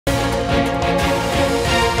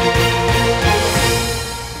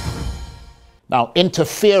Now,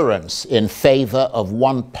 interference in favor of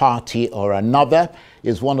one party or another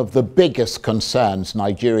is one of the biggest concerns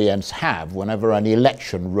Nigerians have whenever an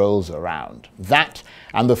election rolls around. That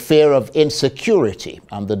and the fear of insecurity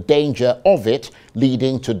and the danger of it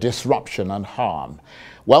leading to disruption and harm.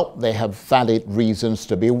 Well, they have valid reasons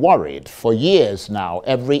to be worried. For years now,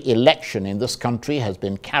 every election in this country has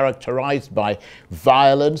been characterized by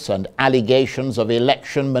violence and allegations of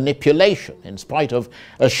election manipulation, in spite of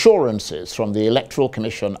assurances from the Electoral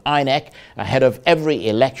Commission, INEC, ahead of every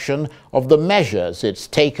election of the measures it's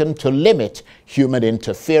taken to limit human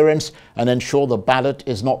interference and ensure the ballot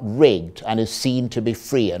is not rigged and is seen to be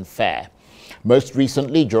free and fair. Most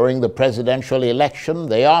recently, during the presidential election,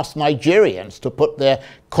 they asked Nigerians to put their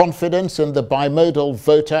confidence in the bimodal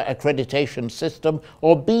voter accreditation system,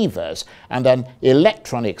 or BVAS, and an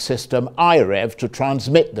electronic system, IREV, to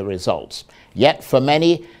transmit the results. Yet, for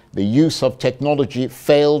many, the use of technology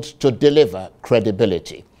failed to deliver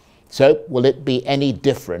credibility. So, will it be any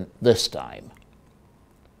different this time?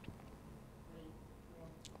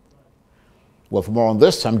 Well, for more on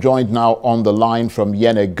this, I'm joined now on the line from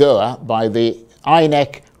Yenagoa by the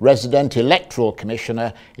INEC Resident Electoral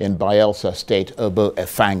Commissioner in Bayelsa State, Obo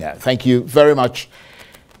Effanga. Thank you very much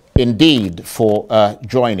indeed for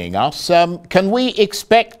joining us. Can we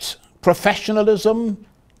expect professionalism,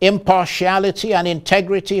 impartiality and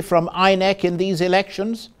integrity from INEC in these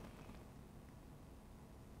elections?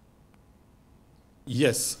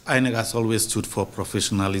 Yes, INEC has always stood for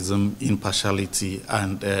professionalism, impartiality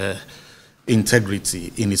and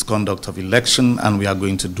integrity in its conduct of election, and we are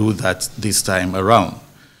going to do that this time around.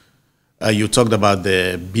 You talked about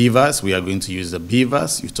the BVAS, we are going to use the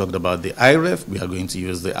BVAS. You talked about the IREV, we are going to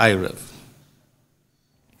use the IREV.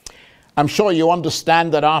 I'm sure you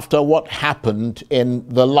understand that after what happened in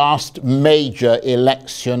the last major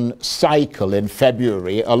election cycle in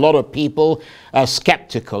February, a lot of people are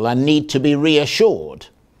skeptical and need to be reassured.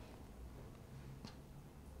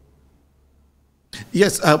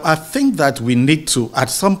 Yes, I think that we need to, at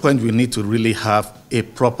some point, we need to really have a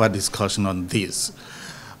proper discussion on this.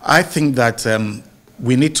 I think that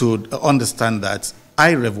we need to understand that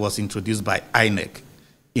IREV was introduced by INEC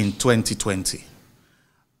in 2020.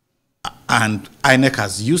 And INEC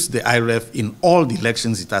has used the IREV in all the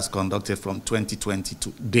elections it has conducted from 2020 to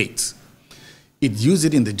date. It used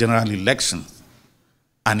it in the general election,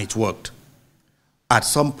 and it worked. At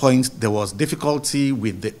some point, there was difficulty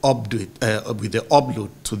with the upload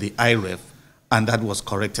to the IREV, and that was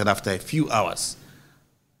corrected after a few hours.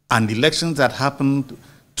 And the elections that happened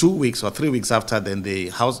 2 weeks or 3 weeks after then, the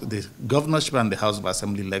governorship and the House of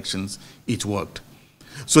Assembly elections, it worked.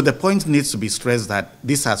 So the point needs to be stressed that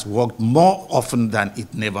this has worked more often than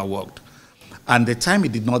it never worked. And the time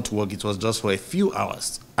it did not work, it was just for a few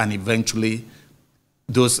hours, and eventually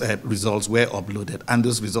those results were uploaded, and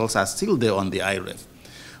those results are still there on the IREV.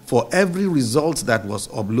 For every result that was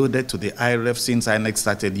uploaded to the IREV since INEC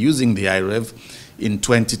started using the IREV in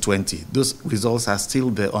 2020, those results are still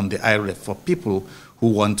there on the IREV for people who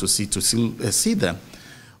want to see them.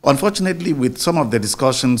 Unfortunately, with some of the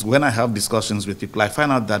discussions, when I have discussions with people, I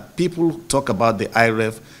find out that people talk about the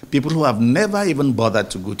IREV, people who have never even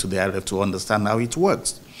bothered to go to the IREV to understand how it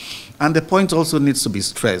works. And the point also needs to be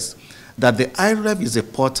stressed that the IREV is a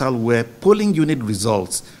portal where polling unit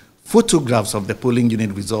results, photographs of the polling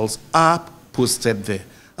unit results are posted there,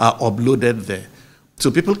 are uploaded there,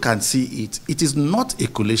 so people can see it. It is not a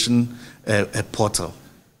collation portal.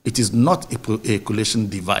 It is not a collation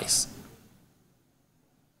device.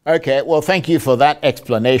 Okay, well, thank you for that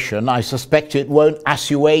explanation. I suspect it won't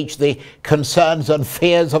assuage the concerns and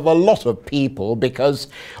fears of a lot of people because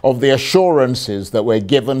of the assurances that were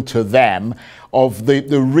given to them of the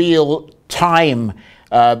real time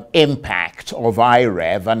impact of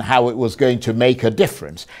IREV and how it was going to make a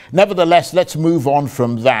difference. Nevertheless, let's move on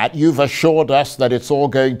from that. You've assured us that it's all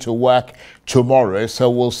going to work tomorrow, so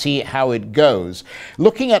we'll see how it goes.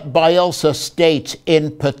 Looking at Bayelsa State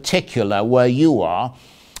in particular, where you are,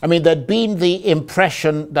 I mean, there'd been the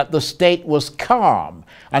impression that the state was calm,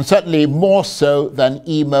 and certainly more so than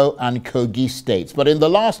Imo and Kogi states. But in the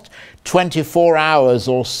last 24 hours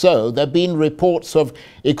or so, there have been reports of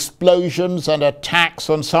explosions and attacks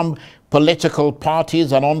on some political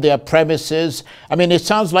parties and on their premises. I mean, it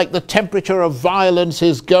sounds like the temperature of violence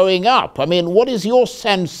is going up. I mean, what is your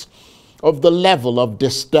sense of the level of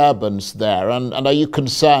disturbance there, and are you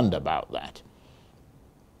concerned about that?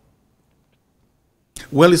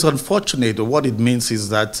 Well, it's unfortunate. What it means is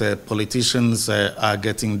that politicians are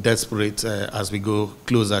getting desperate as we go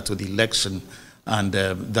closer to the election, and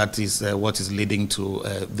that is what is leading to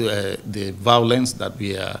the violence that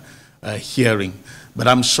we are hearing. But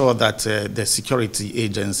I'm sure that the security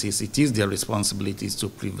agencies, it is their responsibilities to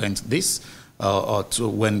prevent this, or to,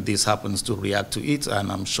 when this happens, to react to it,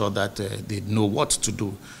 and I'm sure that they know what to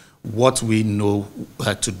do. What we know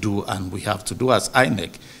to do and we have to do as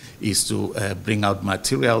INEC is to bring out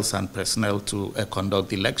materials and personnel to conduct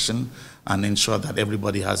the election and ensure that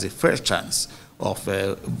everybody has a fair chance of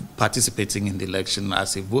participating in the election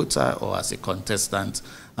as a voter or as a contestant,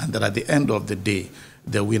 and that at the end of the day,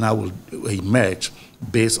 the winner will emerge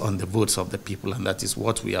based on the votes of the people, and that is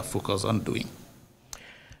what we are focused on doing.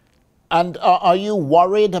 And are you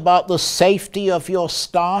worried about the safety of your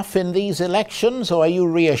staff in these elections, or are you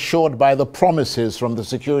reassured by the promises from the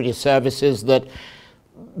security services that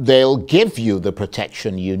they'll give you the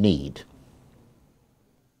protection you need?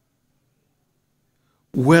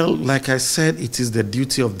 Well, like I said, it is the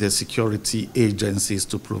duty of the security agencies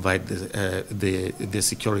to provide the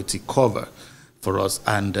security cover for us,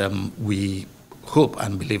 and we hope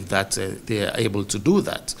and believe that they are able to do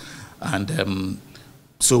that. And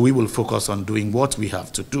so we will focus on doing what we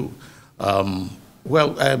have to do. Now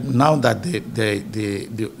that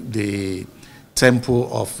the tempo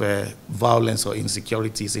of violence or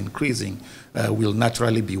insecurity is increasing, we'll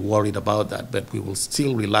naturally be worried about that, but we will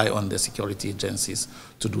still rely on the security agencies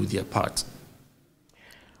to do their part.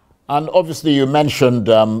 And obviously you mentioned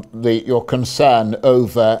your concern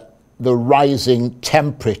over the rising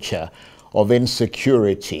temperature of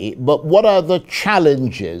insecurity, but what are the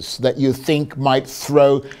challenges that you think might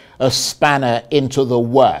throw a spanner into the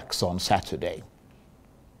works on Saturday?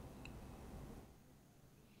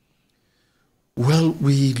 Well,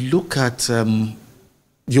 we look at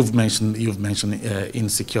you've mentioned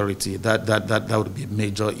insecurity. That would be a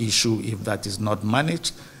major issue if that is not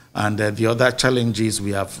managed, and the other challenges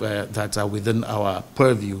we have that are within our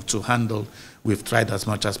purview to handle. We've tried as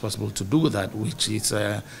much as possible to do that, which is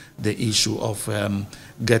the issue of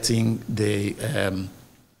getting the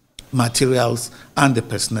materials and the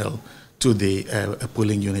personnel to the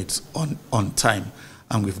polling units on time.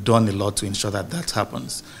 And we've done a lot to ensure that that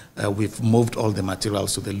happens. We've moved all the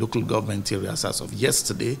materials to the local government areas as of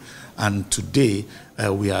yesterday, and today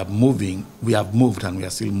we have moved and we are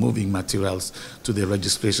still moving materials to the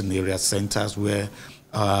registration area centers where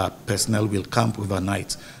personnel will camp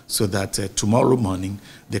overnight, so that tomorrow morning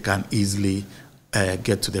they can easily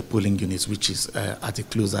get to the polling units, which is at a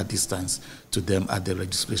closer distance to them at the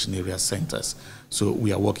registration area centers. So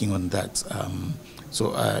we are working on that.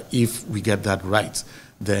 If we get that right,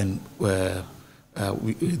 then the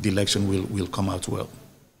election will come out well.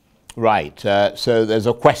 Right. So there's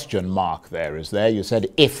a question mark there, is there? You said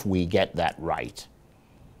if we get that right.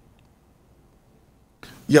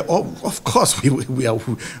 Yeah, of course, we are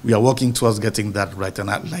working towards getting that right.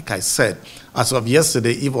 And like I said, as of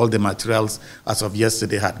yesterday, if all the materials as of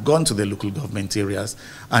yesterday had gone to the local government areas,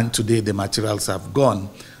 and today the materials have gone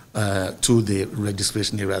to the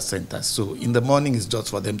registration area centers. So in the morning, it's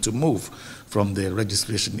just for them to move from the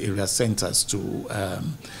registration area centers to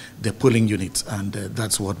the polling units, and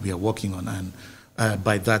that's what we are working on. And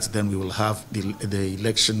by that, then we will have the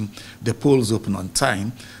election, the polls open on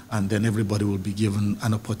time, and then everybody will be given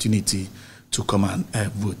an opportunity to come and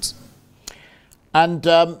vote. And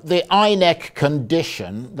the INEC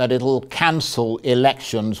condition that it'll cancel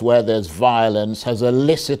elections where there's violence has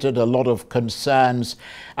elicited a lot of concerns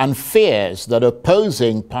and fears that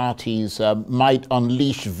opposing parties might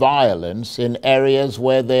unleash violence in areas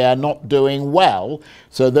where they are not doing well,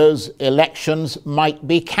 so those elections might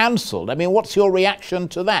be cancelled. I mean, what's your reaction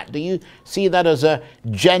to that? Do you see that as a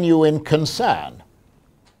genuine concern?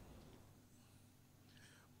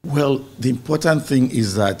 Well, the important thing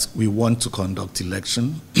is that we want to conduct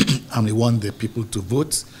election and we want the people to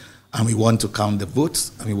vote, and we want to count the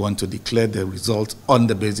votes, and we want to declare the result on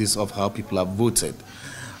the basis of how people have voted.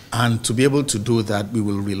 And to be able to do that, we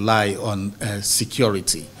will rely on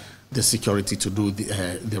security, the security to do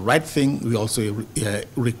the right thing. We also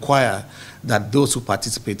require that those who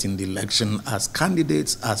participate in the election as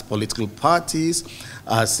candidates, as political parties,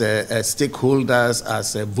 as stakeholders,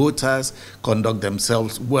 as voters, conduct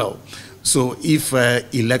themselves well. So if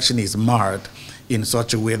election is marred in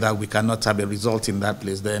such a way that we cannot have a result in that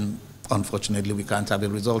place, then unfortunately we can't have a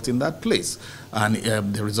result in that place. And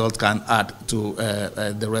the result can add to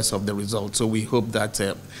the rest of the results. So we hope that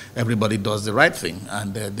everybody does the right thing,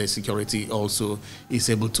 and the security also is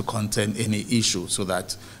able to contain any issue so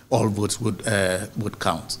that all votes would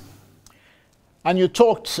count. And you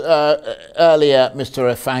talked earlier,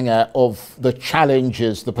 Mr. Effanga, of the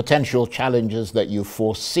challenges, the potential challenges that you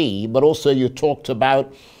foresee, but also you talked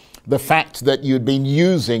about the fact that you'd been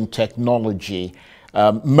using technology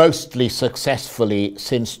mostly successfully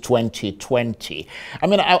since 2020. I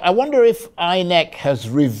mean, I wonder if INEC has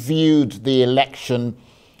reviewed the election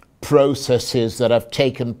processes that have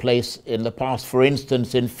taken place in the past, for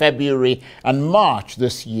instance, in February and March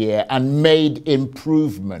this year, and made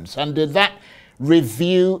improvements. And did that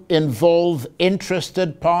review involve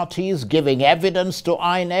interested parties giving evidence to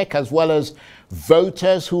INEC, as well as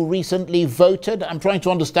voters who recently voted? I'm trying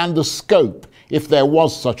to understand the scope, if there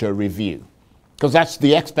was such a review, because that's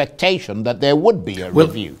the expectation, that there would be a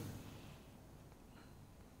review.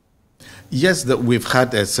 Yes, we've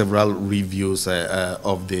had several reviews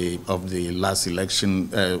of the last election.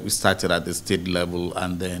 We started at the state level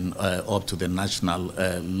and then up to the national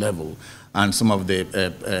level. And some of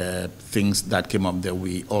the things that came up there,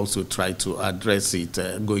 we also tried to address it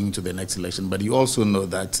going to the next election. But you also know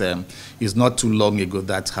that it's not too long ago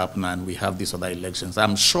that happened, and we have these other elections.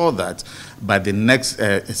 I'm sure that by the next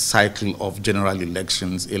cycle of general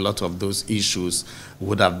elections, a lot of those issues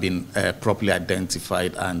would have been properly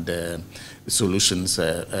identified and solutions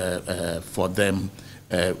for them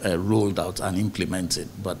rolled out and implemented.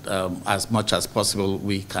 But as much as possible,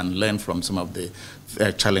 we can learn from some of the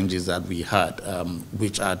challenges that we had,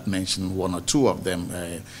 which I had mentioned one or two of them,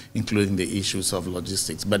 including the issues of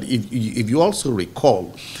logistics. But if you also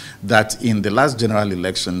recall that in the last general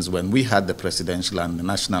elections, when we had the presidential and the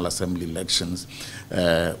National Assembly elections,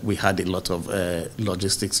 we had a lot of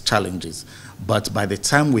logistics challenges. But by the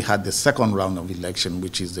time we had the second round of election,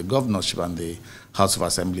 which is the governorship and the House of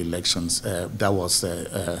Assembly elections, that was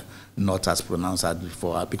not as pronounced as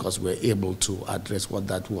before, because we were able to address what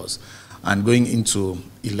that was. And going into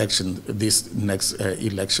election, this next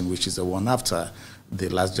election, which is the one after the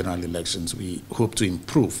last general elections, we hope to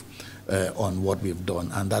improve on what we've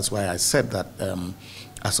done. And that's why I said that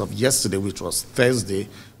as of yesterday, which was Thursday,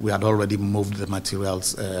 we had already moved the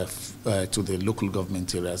materials to the local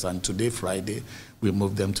government areas. And today, Friday, we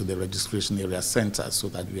moved them to the registration area center so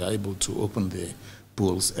that we are able to open the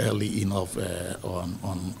polls early enough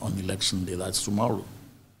on election day. That's tomorrow.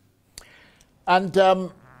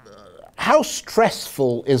 And how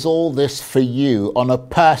stressful is all this for you on a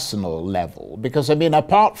personal level? Because, I mean,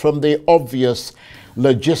 apart from the obvious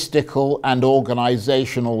logistical and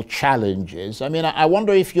organizational challenges, I mean, I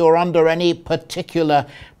wonder if you're under any particular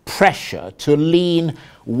pressure to lean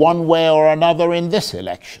one way or another in this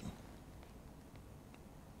election.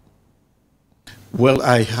 Well,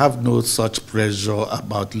 I have no such pressure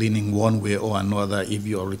about leaning one way or another. If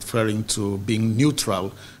you're referring to being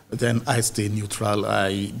neutral, then I stay neutral.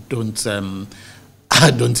 I don't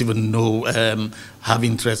even know, have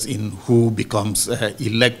interest in who becomes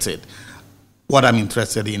elected. What I'm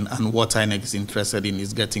interested in and what INEC is interested in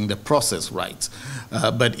is getting the process right.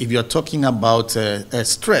 But if you're talking about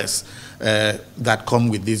stress that come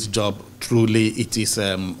with this job, truly it is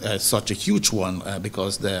such a huge one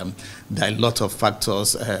because there are a lot of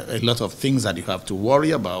factors, a lot of things that you have to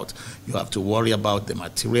worry about. You have to worry about the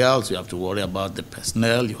materials, you have to worry about the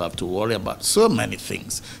personnel, you have to worry about so many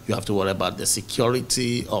things. You have to worry about the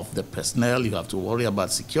security of the personnel, you have to worry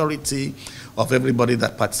about security of everybody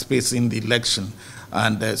that participates in the election.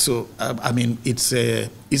 And so, I mean, it's a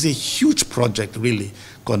huge project, really,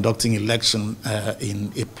 conducting election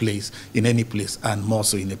in a place, in any place, and more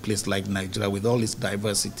so in a place like Nigeria with all its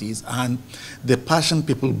diversities and the passion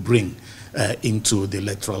people bring into the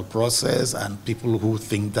electoral process, and people who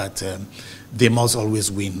think that they must always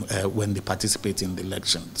win when they participate in the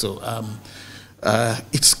election. So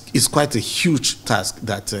it's quite a huge task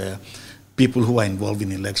that people who are involved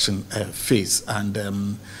in election face.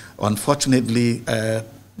 And unfortunately,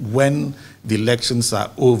 when the elections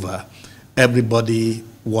are over, everybody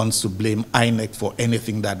wants to blame INEC for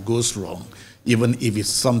anything that goes wrong, even if it's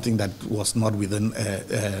something that was not within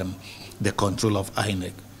the control of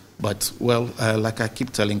INEC. But, well, like I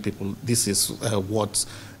keep telling people, this is what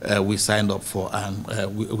we signed up for,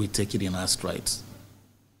 and we take it in our strides.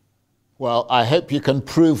 Well, I hope you can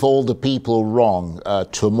prove all the people wrong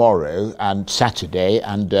tomorrow and Saturday,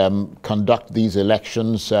 and conduct these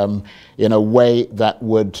elections in a way that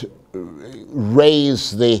would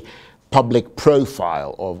raise the public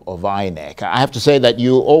profile of INEC. I have to say that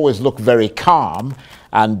you always look very calm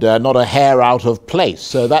and not a hair out of place.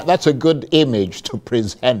 So that's a good image to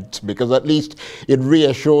present, because at least it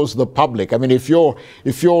reassures the public. I mean, if you're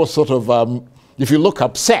sort of if you look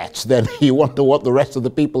upset, then you wonder what the rest of the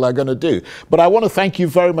people are going to do. But I want to thank you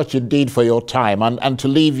very much indeed for your time, and to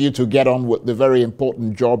leave you to get on with the very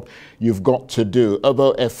important job you've got to do.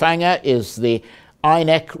 Obo Effanga is the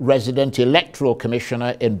INEC Resident Electoral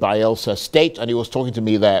Commissioner in Bayelsa State, and he was talking to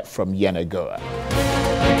me there from Yenagoa.